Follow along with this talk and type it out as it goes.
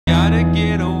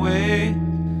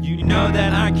know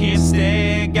that I can't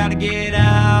stay, gotta get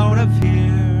out of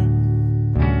here.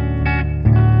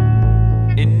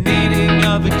 In needing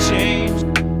of a change,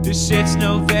 this shit's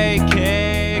no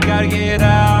vacay. Gotta get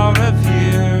out of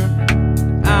here,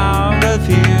 out of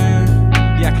here.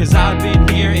 Yeah, cause I've been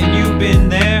here and you've been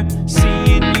there,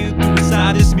 seeing you through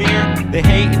inside this mirror. They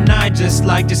hate and I just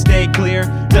like to stay clear.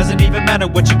 Doesn't even matter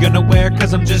what you're gonna wear,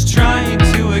 cause I'm just trying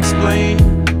to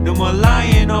explain. No more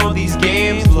lying on these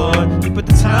games, Lord. You put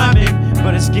the time in,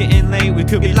 but it's getting late. We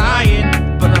could be lying,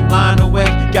 but I'm lying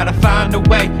awake. Gotta find a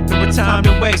way, no more time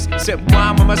to waste. Except why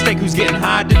I'm a mistake, who's getting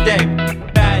high today?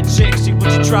 Bad chick, she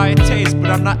wants to try a taste, but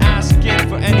I'm not asking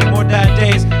for any more bad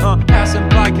days. Passing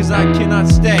by cause I cannot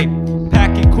stay.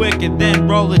 Pack it quick and then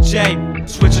roll a J.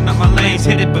 Switching up my lanes,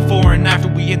 hit it before and after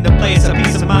we in the place. A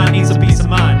peace of mind needs a peace of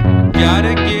mind.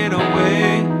 Gotta get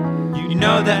away, you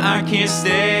know that I can't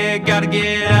stay. Gotta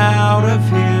get out of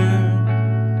here.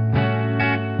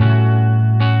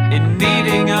 In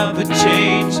needing of a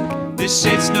change, this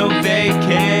shit's no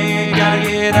vacay. Gotta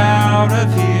get out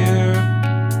of here.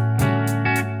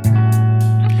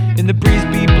 And the breeze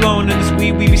be blowing and this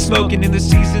weed we be smoking, and the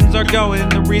seasons are going.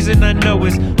 The reason I know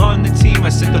is on the team I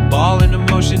set the ball into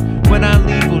motion. When I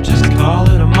leave we'll just call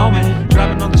it a moment.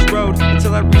 Driving on this road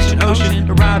until I reach an ocean.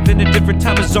 Arrive in a different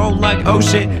time zone like oh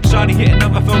shit. Shawty hitting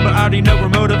up my phone but I already know her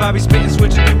motive. I be spitting,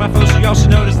 switching through my phone so y'all should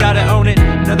notice that I own it.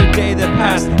 Another day that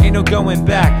passed, ain't no going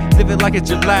back. Live it like it's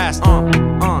your last.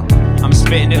 I'm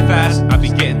spitting it fast, I be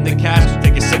getting the cash.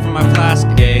 Take a sip from my flask,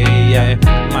 yeah.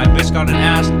 My bitch got an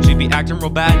ass, she be acting real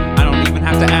bad. I don't even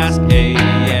have to ask,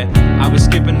 yeah. I was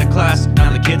skipping the class,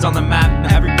 now the kids on the map.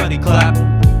 Now everybody clap.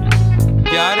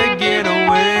 Gotta get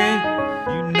away,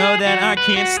 you know that I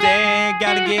can't stay.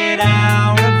 Gotta get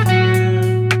out of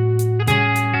here.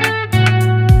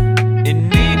 In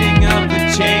needing of a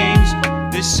change,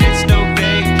 this shit's no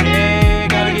vacay.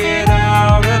 Gotta get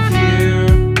out of here.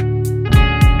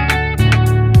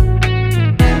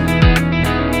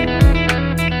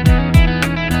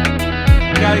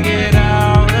 Gotta get out.